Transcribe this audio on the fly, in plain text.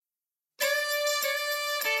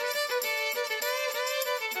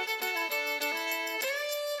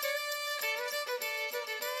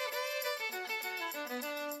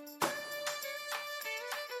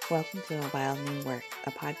Welcome to A Wild New Work,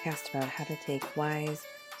 a podcast about how to take wise,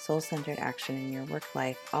 soul-centered action in your work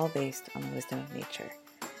life, all based on the wisdom of nature.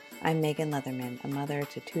 I'm Megan Leatherman, a mother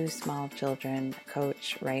to two small children, a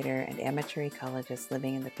coach, writer, and amateur ecologist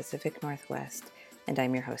living in the Pacific Northwest, and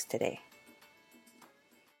I'm your host today.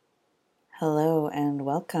 Hello and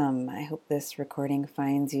welcome. I hope this recording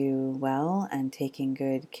finds you well and taking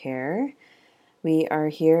good care. We are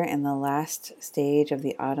here in the last stage of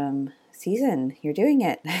the autumn season. You're doing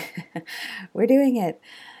it. We're doing it.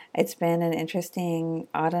 It's been an interesting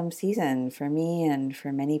autumn season for me and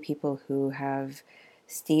for many people who have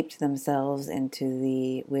steeped themselves into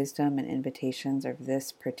the wisdom and invitations of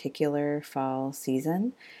this particular fall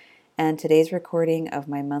season. And today's recording of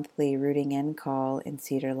my monthly Rooting In call in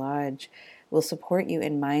Cedar Lodge will support you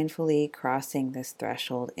in mindfully crossing this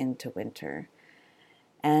threshold into winter.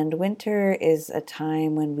 And winter is a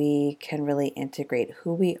time when we can really integrate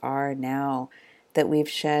who we are now that we've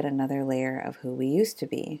shed another layer of who we used to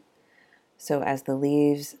be. So as the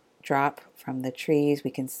leaves drop from the trees,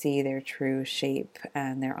 we can see their true shape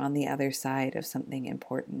and they're on the other side of something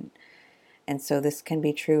important. And so this can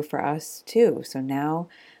be true for us too. So now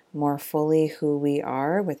more fully who we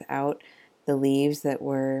are without the leaves that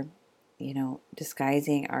were,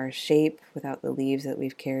 disguising our shape, without the leaves that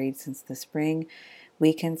we've carried since the spring,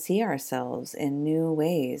 we can see ourselves in new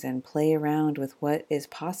ways and play around with what is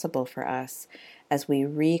possible for us as we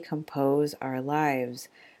recompose our lives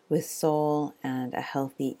with soul and a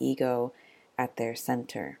healthy ego at their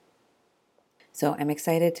center. So I'm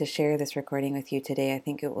excited to share this recording with you today. I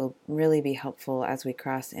think it will really be helpful as we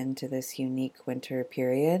cross into this unique winter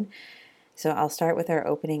period. So I'll start with our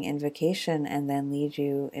opening invocation and then lead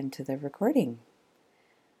you into the recording.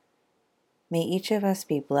 May each of us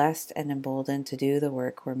be blessed and emboldened to do the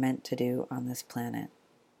work we're meant to do on this planet.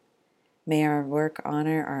 May our work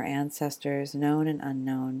honor our ancestors, known and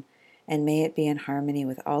unknown, and may it be in harmony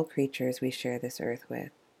with all creatures we share this earth with.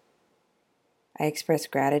 I express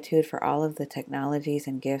gratitude for all of the technologies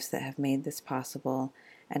and gifts that have made this possible,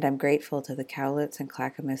 and I'm grateful to the Cowlitz and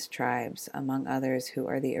Clackamas tribes, among others, who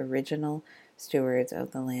are the original stewards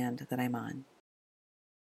of the land that I'm on.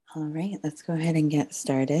 All right, let's go ahead and get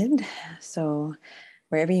started. So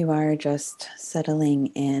wherever you are, just settling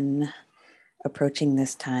in, approaching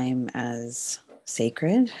this time as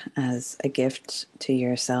sacred, as a gift to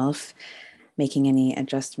yourself, making any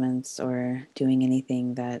adjustments or doing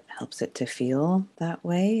anything that helps it to feel that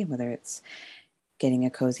way, whether it's getting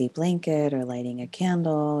a cozy blanket or lighting a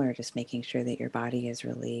candle or just making sure that your body is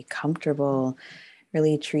really comfortable,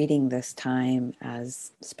 really treating this time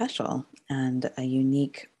as special and a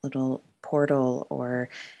unique little portal or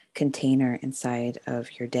container inside of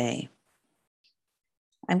your day.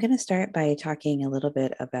 I'm going to start by talking a little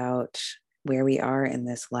bit about where we are in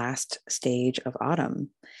this last stage of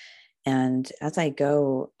autumn. And as I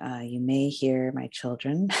go, you may hear my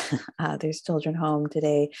children. There's children home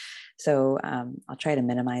today, so I'll try to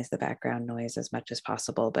minimize the background noise as much as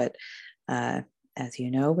possible. But as you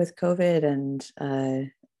know, with COVID and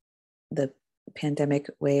the pandemic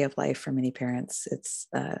way of life for many parents, it's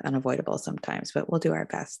unavoidable sometimes, but we'll do our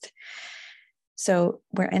best. So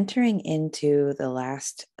we're entering into the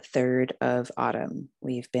last third of autumn.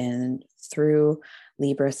 We've been through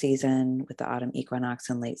Libra season with the autumn equinox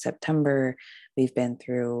in late September. We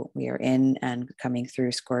are in and coming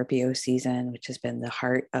through Scorpio season, which has been the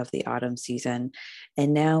heart of the autumn season.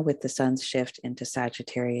 And now with the sun's shift into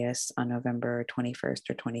Sagittarius on November 21st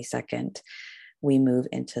or 22nd, we move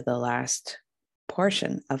into the last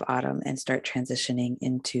portion of autumn and start transitioning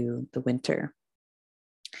into the winter.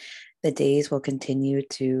 The days will continue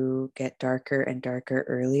to get darker and darker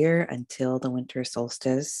earlier until the winter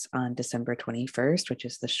solstice on December 21st, which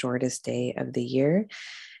is the shortest day of the year.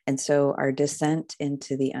 And so our descent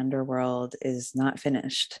into the underworld is not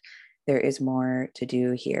finished. There is more to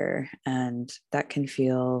do here. And that can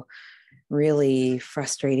feel really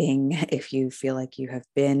frustrating if you feel like you have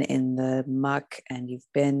been in the muck and you've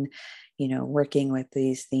been, working with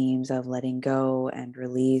these themes of letting go and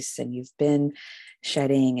release, and you've been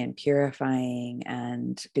shedding and purifying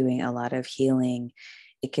and doing a lot of healing.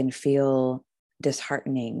 It can feel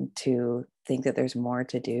disheartening to think that there's more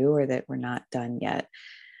to do or that we're not done yet.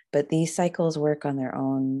 But these cycles work on their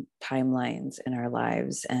own timelines in our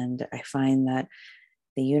lives. And I find that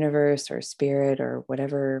the universe or spirit or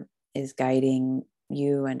whatever is guiding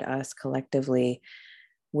you and us collectively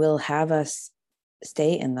will have us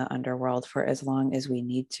stay in the underworld for as long as we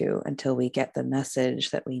need to, until we get the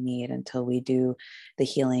message that we need, until we do the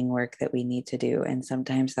healing work that we need to do. And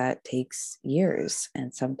sometimes that takes years,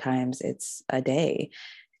 and sometimes it's a day,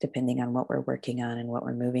 depending on what we're working on and what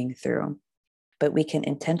we're moving through. but we can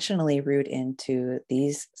intentionally root into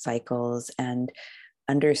these cycles and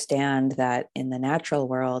understand that in the natural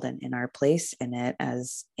world and in our place in it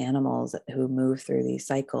as animals who move through these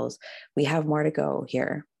cycles, we have more to go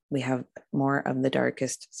here. We have more of the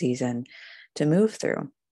darkest season to move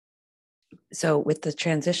through. So with the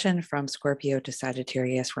transition from Scorpio to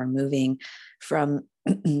Sagittarius, we're moving from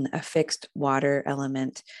a fixed water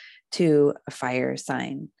element to a fire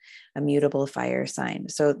sign, a mutable fire sign.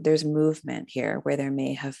 So there's movement here where there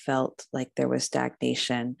may have felt like there was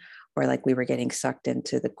stagnation or like we were getting sucked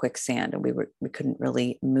into the quicksand and we couldn't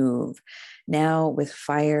really move. Now with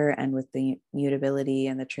fire and with the mutability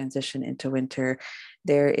and the transition into winter,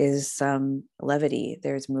 there is some levity,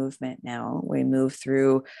 there's movement now. We move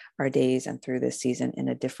through our days and through this season in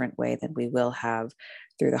a different way than we will have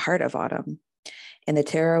through the heart of autumn. In the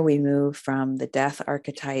tarot, we move from the death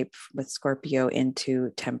archetype with Scorpio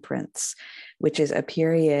into temperance, which is a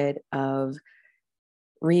period of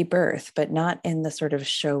rebirth, but not in the sort of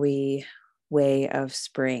showy way of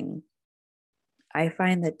spring. I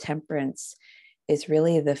find that temperance is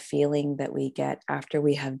really the feeling that we get after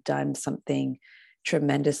we have done something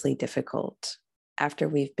tremendously difficult, after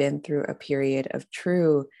we've been through a period of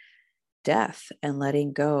true death and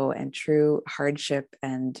letting go and true hardship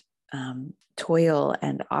and toil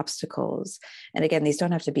and obstacles. And again, these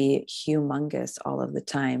don't have to be humongous all of the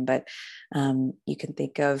time, but you can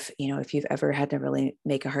think of, if you've ever had to really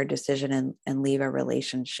make a hard decision and leave a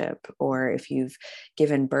relationship, or if you've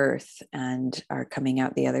given birth and are coming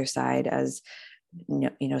out the other side as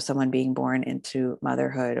someone being born into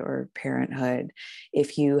motherhood or parenthood,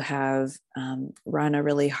 if you have run a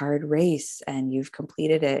really hard race and you've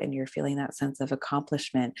completed it and you're feeling that sense of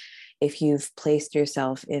accomplishment, if you've placed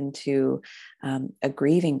yourself into a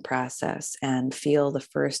grieving process and feel the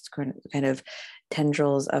first kind of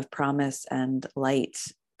tendrils of promise and light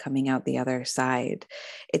coming out the other side.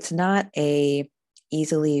 It's not a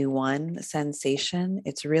easily won sensation.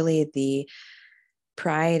 It's really the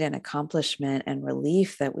pride and accomplishment and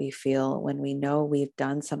relief that we feel when we know we've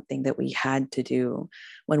done something that we had to do,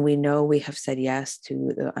 when we know we have said yes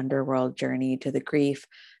to the underworld journey, to the grief,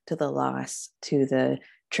 to the loss, to the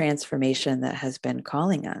transformation that has been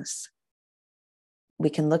calling us. We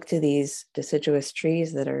can look to these deciduous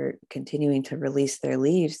trees that are continuing to release their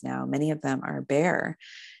leaves now. Many of them are bare.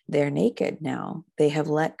 They're naked now. They have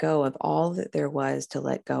let go of all that there was to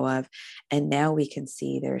let go of. And now we can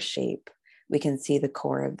see their shape. We can see the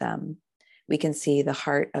core of them. We can see the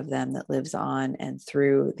heart of them that lives on and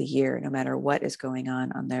through the year, no matter what is going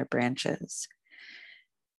on their branches.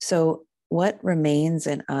 So what remains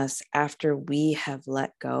in us after we have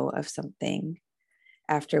let go of something,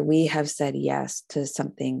 after we have said yes to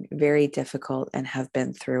something very difficult and have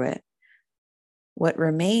been through it? What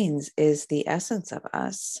remains is the essence of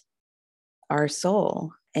us, our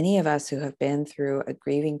soul. Any of us who have been through a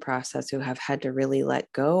grieving process, who have had to really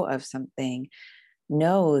let go of something,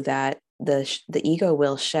 know that the ego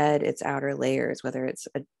will shed its outer layers, whether it's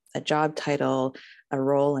a job title, a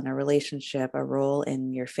role in a relationship, a role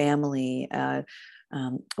in your family, a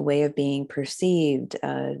way of being perceived,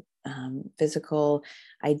 physical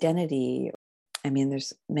identity. I mean,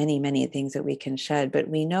 there's many, many things that we can shed, but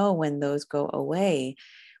we know when those go away,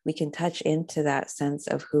 we can touch into that sense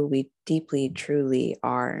of who we deeply, truly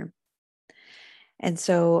are. And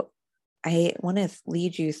so I want to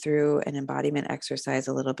lead you through an embodiment exercise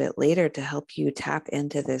a little bit later to help you tap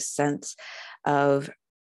into this sense of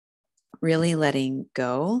really letting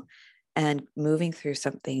go and moving through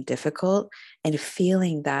something difficult and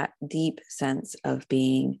feeling that deep sense of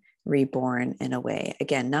being reborn in a way.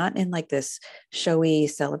 Again, not in like this showy,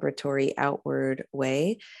 celebratory, outward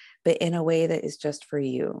way, but in a way that is just for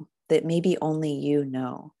you, that maybe only you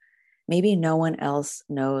know. Maybe no one else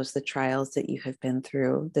knows the trials that you have been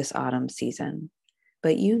through this autumn season,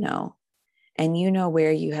 but you know. And you know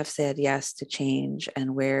where you have said yes to change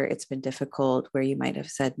and where it's been difficult, where you might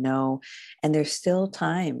have said no. And there's still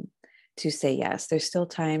time to say yes. There's still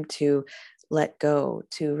time to let go,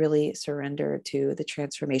 to really surrender to the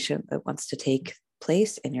transformation that wants to take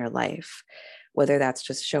place in your life, whether that's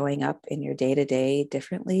just showing up in your day-to-day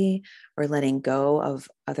differently or letting go of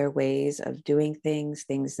other ways of doing things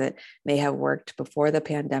that may have worked before the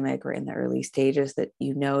pandemic or in the early stages that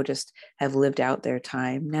just have lived out their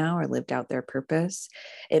time now or lived out their purpose.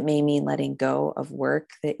 It may mean letting go of work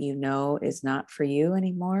that is not for you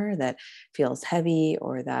anymore, that feels heavy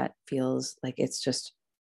or that feels like it's just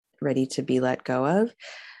ready to be let go of.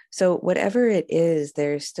 So whatever it is,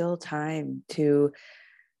 there's still time to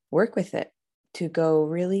work with it, to go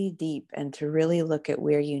really deep and to really look at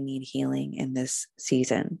where you need healing in this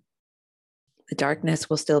season. The darkness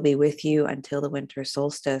will still be with you until the winter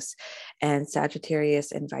solstice. And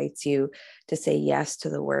Sagittarius invites you to say yes to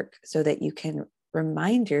the work so that you can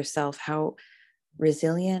remind yourself how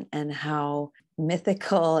resilient and how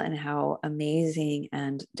mythical and how amazing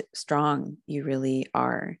and strong you really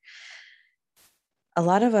are. A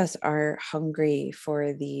lot of us are hungry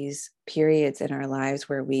for these periods in our lives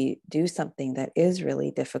where we do something that is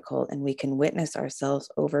really difficult and we can witness ourselves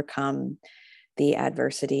overcome the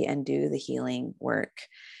adversity and do the healing work.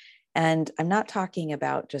 And I'm not talking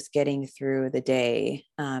about just getting through the day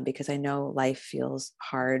because I know life feels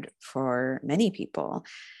hard for many people.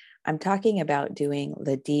 I'm talking about doing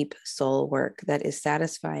the deep soul work that is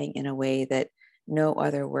satisfying in a way that no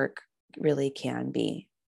other work really can be.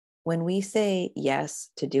 When we say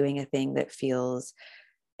yes to doing a thing that feels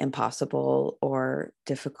impossible or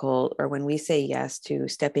difficult, or when we say yes to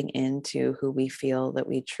stepping into who we feel that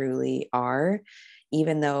we truly are,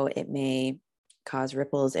 even though it may cause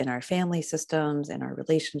ripples in our family systems, in our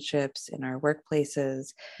relationships, in our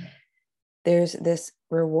workplaces, there's this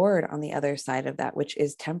reward on the other side of that, which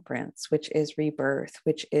is temperance, which is rebirth,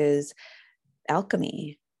 which is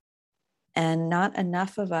alchemy. And not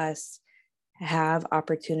enough of us have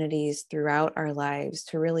opportunities throughout our lives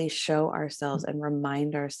to really show ourselves and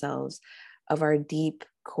remind ourselves of our deep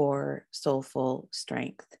core soulful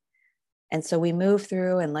strength. And so we move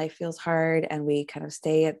through and life feels hard and we kind of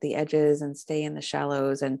stay at the edges and stay in the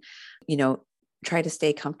shallows and, try to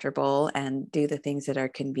stay comfortable and do the things that are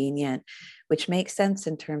convenient, which makes sense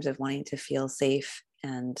in terms of wanting to feel safe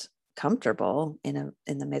and comfortable in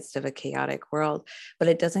the midst of a chaotic world. But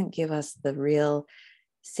it doesn't give us the real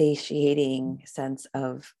satiating sense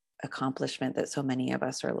of accomplishment that so many of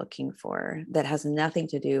us are looking for, that has nothing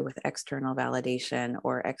to do with external validation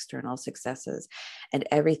or external successes, and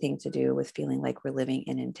everything to do with feeling like we're living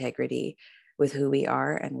in integrity with who we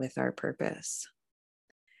are and with our purpose.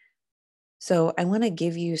 So I want to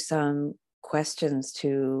give you some questions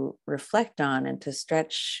to reflect on and to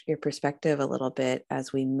stretch your perspective a little bit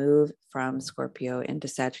as we move from Scorpio into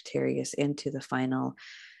Sagittarius into the final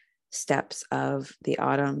steps of the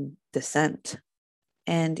autumn descent.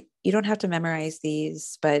 And you don't have to memorize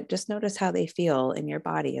these, but just notice how they feel in your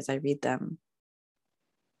body as I read them.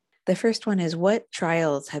 The first one is, what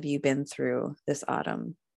trials have you been through this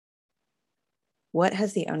autumn? What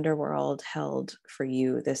has the underworld held for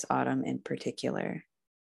you this autumn in particular?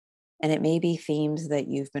 And it may be themes that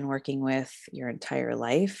you've been working with your entire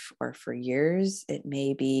life or for years. It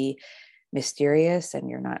may be mysterious and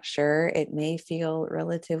you're not sure. It may feel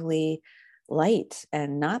relatively light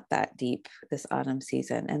and not that deep this autumn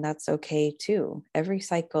season. And that's okay too. Every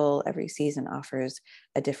cycle, every season offers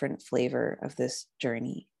a different flavor of this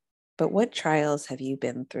journey. But what trials have you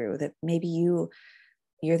been through that maybe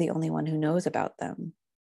you're the only one who knows about them?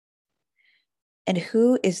 And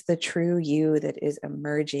who is the true you that is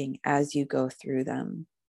emerging as you go through them?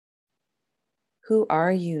 Who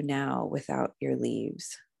are you now without your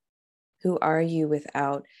leaves? Who are you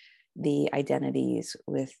without the identities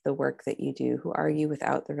with the work that you do? Who are you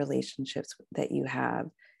without the relationships that you have?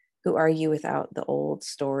 Who are you without the old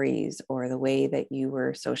stories or the way that you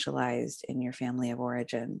were socialized in your family of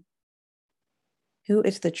origin? Who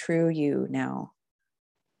is the true you now?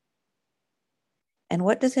 And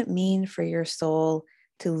what does it mean for your soul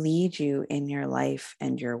to lead you in your life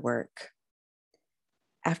and your work?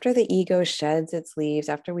 After the ego sheds its leaves,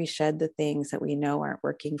 after we shed the things that we know aren't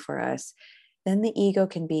working for us, then the ego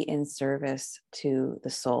can be in service to the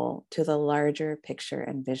soul, to the larger picture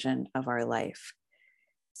and vision of our life.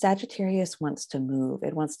 Sagittarius wants to move.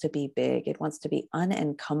 It wants to be big. It wants to be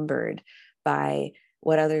unencumbered by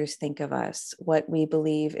what others think of us, what we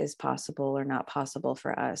believe is possible or not possible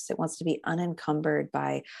for us. It wants to be unencumbered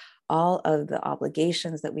by all of the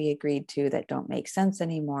obligations that we agreed to that don't make sense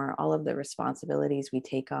anymore, all of the responsibilities we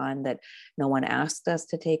take on that no one asked us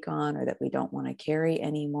to take on or that we don't want to carry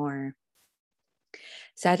anymore.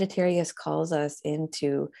 Sagittarius calls us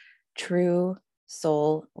into true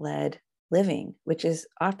soul-led living, which is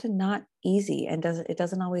often not easy and it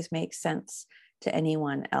doesn't always make sense to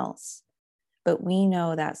anyone else. But we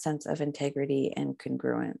know that sense of integrity and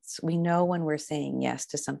congruence. We know when we're saying yes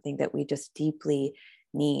to something that we just deeply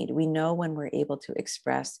need. We know when we're able to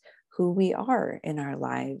express who we are in our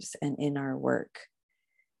lives and in our work.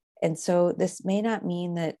 And so this may not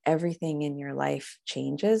mean that everything in your life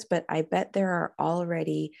changes, but I bet there are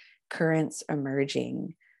already currents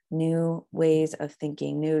emerging, new ways of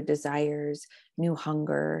thinking, new desires, new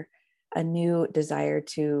hunger, a new desire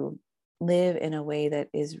to live in a way that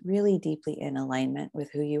is really deeply in alignment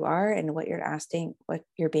with who you are and what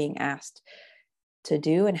you're being asked to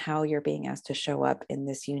do and how you're being asked to show up in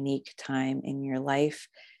this unique time in your life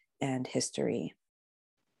and history.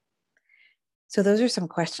 So, those are some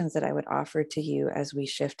questions that I would offer to you as we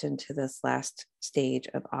shift into this last stage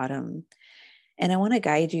of autumn. And I want to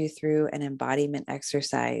guide you through an embodiment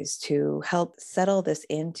exercise to help settle this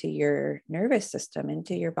into your nervous system,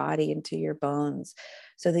 into your body, into your bones,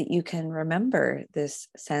 so that you can remember this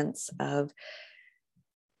sense of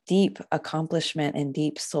deep accomplishment and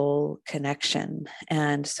deep soul connection.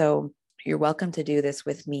 And so you're welcome to do this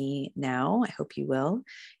with me now. I hope you will.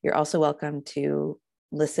 You're also welcome to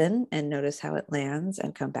listen and notice how it lands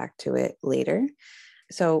and come back to it later.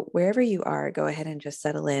 So wherever you are, go ahead and just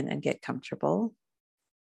settle in and get comfortable.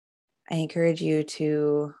 I encourage you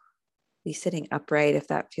to be sitting upright if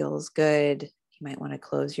that feels good. You might want to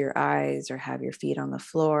close your eyes or have your feet on the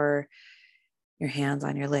floor, your hands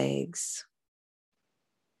on your legs.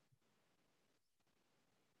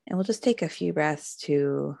 And we'll just take a few breaths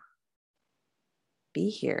to be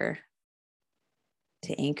here,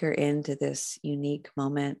 to anchor into this unique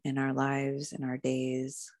moment in our lives and our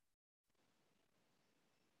days.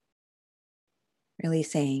 Really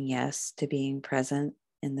saying yes to being present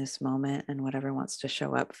in this moment and whatever wants to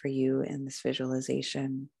show up for you in this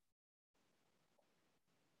visualization.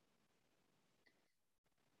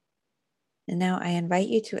 And now I invite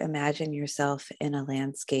you to imagine yourself in a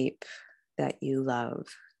landscape that you love.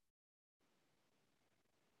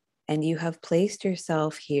 And you have placed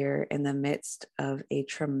yourself here in the midst of a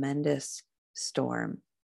tremendous storm.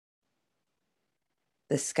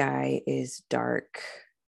 The sky is dark.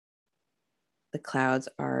 The clouds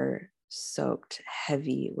are soaked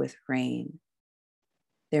heavy with rain.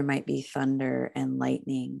 There might be thunder and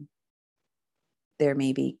lightning. There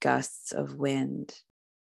may be gusts of wind.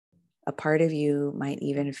 A part of you might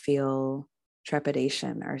even feel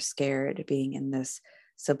trepidation or scared being in this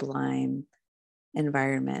sublime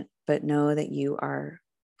environment, but know that you are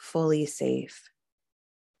fully safe,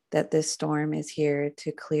 that this storm is here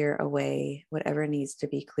to clear away whatever needs to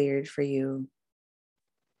be cleared for you,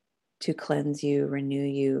 to cleanse you, renew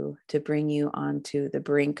you, to bring you onto the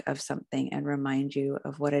brink of something and remind you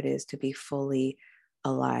of what it is to be fully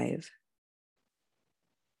alive.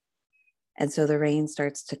 And so the rain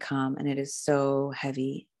starts to come, and it is so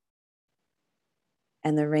heavy.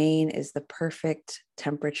 And the rain is the perfect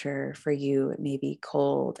temperature for you. It may be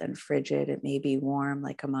cold and frigid. It may be warm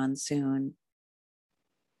like a monsoon.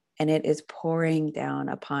 And it is pouring down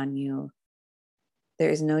upon you. There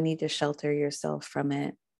is no need to shelter yourself from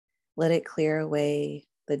it. Let it clear away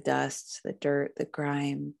the dust, the dirt, the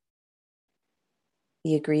grime,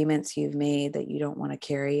 the agreements you've made that you don't want to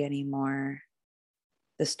carry anymore,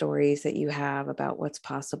 the stories that you have about what's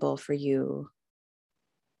possible for you,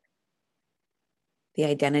 the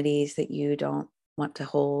identities that you don't want to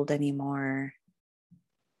hold anymore,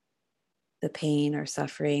 the pain or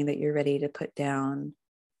suffering that you're ready to put down.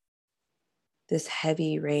 This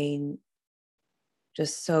heavy rain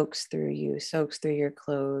just soaks through you, soaks through your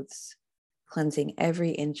clothes, cleansing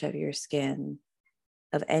every inch of your skin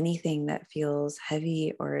of anything that feels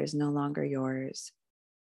heavy or is no longer yours.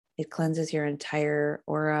 It cleanses your entire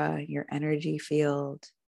aura, your energy field.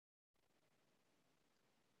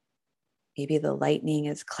 Maybe the lightning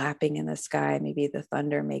is clapping in the sky. Maybe the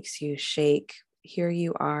thunder makes you shake. Here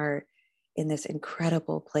you are in this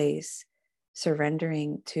incredible place,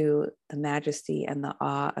 surrendering to the majesty and the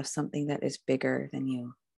awe of something that is bigger than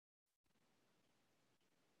you.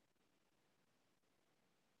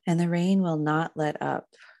 And the rain will not let up.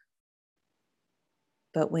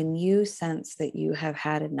 But when you sense that you have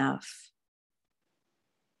had enough,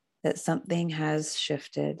 that something has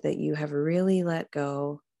shifted, that you have really let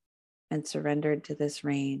go and surrendered to this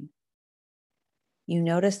rain, you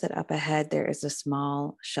notice that up ahead there is a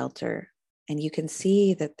small shelter, and you can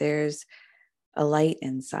see that there's a light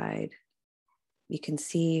inside. You can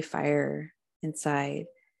see fire inside,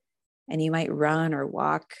 and you might run or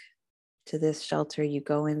walk to this shelter. You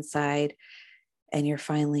go inside, and you're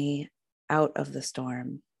finally out of the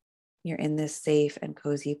storm. You're in this safe and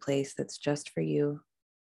cozy place that's just for you.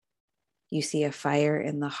 You see a fire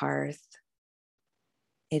in the hearth.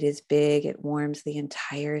 It is big, it warms the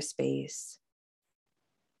entire space.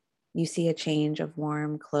 You see a change of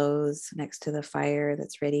warm clothes next to the fire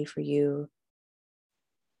that's ready for you.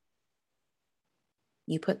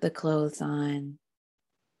 You put the clothes on.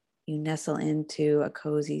 You nestle into a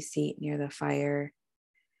cozy seat near the fire,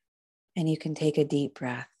 and you can take a deep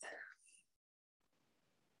breath.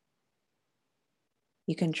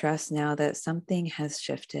 You can trust now that something has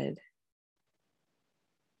shifted.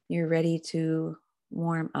 You're ready to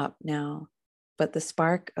warm up now, but the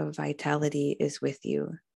spark of vitality is with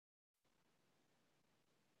you.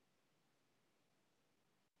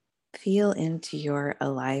 feel into your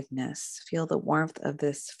aliveness. Feel the warmth of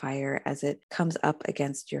this fire as it comes up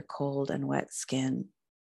against your cold and wet skin.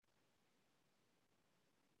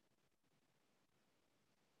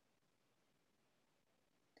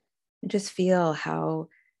 And just feel how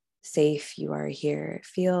safe you are here.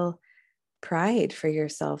 Feel pride for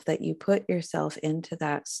yourself that you put yourself into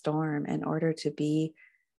that storm in order to be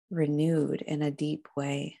renewed in a deep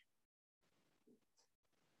way.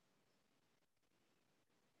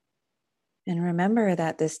 And remember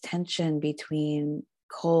that this tension between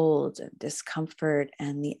cold and discomfort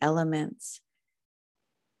and the elements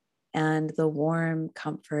and the warm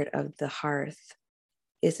comfort of the hearth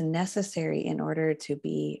is necessary in order to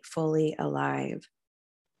be fully alive.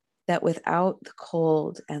 That without the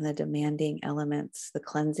cold and the demanding elements, the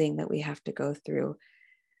cleansing that we have to go through,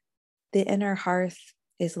 the inner hearth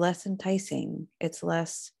is less enticing, it's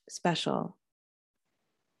less special.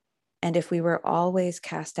 And if we were always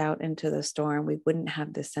cast out into the storm, we wouldn't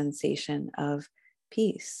have the sensation of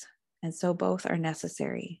peace. And so both are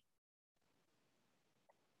necessary.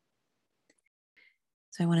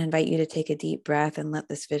 So I want to invite you to take a deep breath and let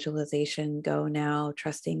this visualization go now,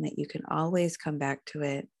 trusting that you can always come back to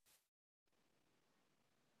it.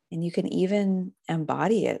 And you can even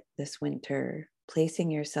embody it this winter, placing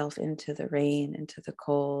yourself into the rain, into the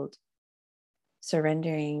cold,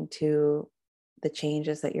 surrendering to the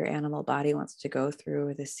changes that your animal body wants to go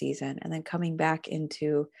through this season, and then coming back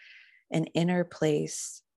into an inner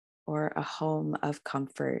place or a home of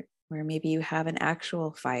comfort where maybe you have an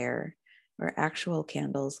actual fire or actual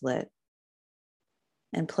candles lit,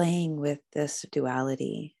 and playing with this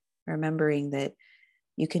duality, remembering that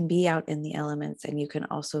you can be out in the elements and you can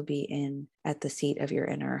also be in at the seat of your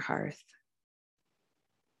inner hearth.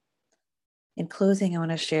 In closing, I want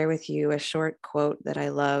to share with you a short quote that I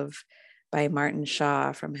love by Martin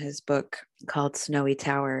Shaw from his book called Snowy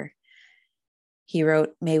Tower. He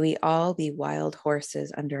wrote, "May we all be wild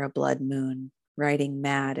horses under a blood moon, riding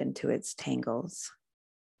mad into its tangles."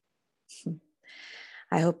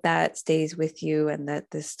 I hope that stays with you and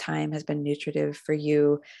that this time has been nutritive for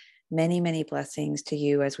you. Many, many blessings to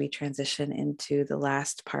you as we transition into the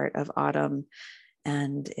last part of autumn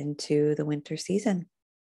and into the winter season.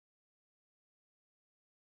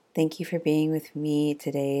 Thank you for being with me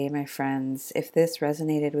today, my friends. If this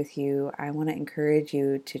resonated with you, I want to encourage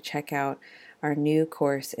you to check out our new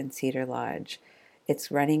course in Cedar Lodge.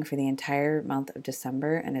 It's running for the entire month of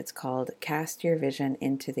December, and it's called Cast Your Vision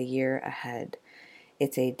into the Year Ahead.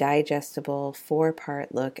 It's a digestible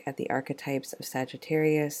 4-part look at the archetypes of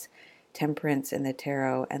Sagittarius, Temperance in the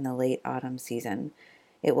Tarot, and the late autumn season.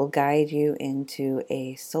 It will guide you into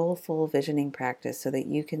a soulful visioning practice so that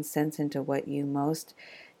you can sense into what you most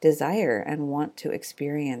desire and want to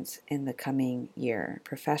experience in the coming year,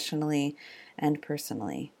 professionally and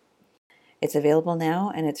personally. It's available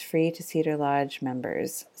now and it's free to Cedar Lodge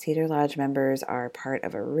members. Cedar Lodge members are part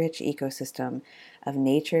of a rich ecosystem of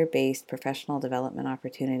nature-based professional development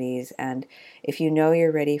opportunities. And if you know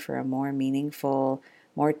you're ready for a more meaningful,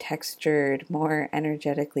 more textured, more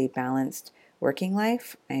energetically balanced working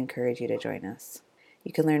life, I encourage you to join us.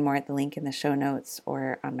 You can learn more at the link in the show notes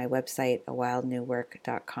or on my website,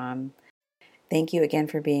 awildnewwork.com. Thank you again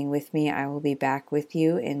for being with me. I will be back with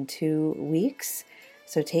you in 2 weeks.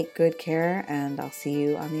 So take good care, and I'll see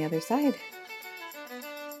you on the other side.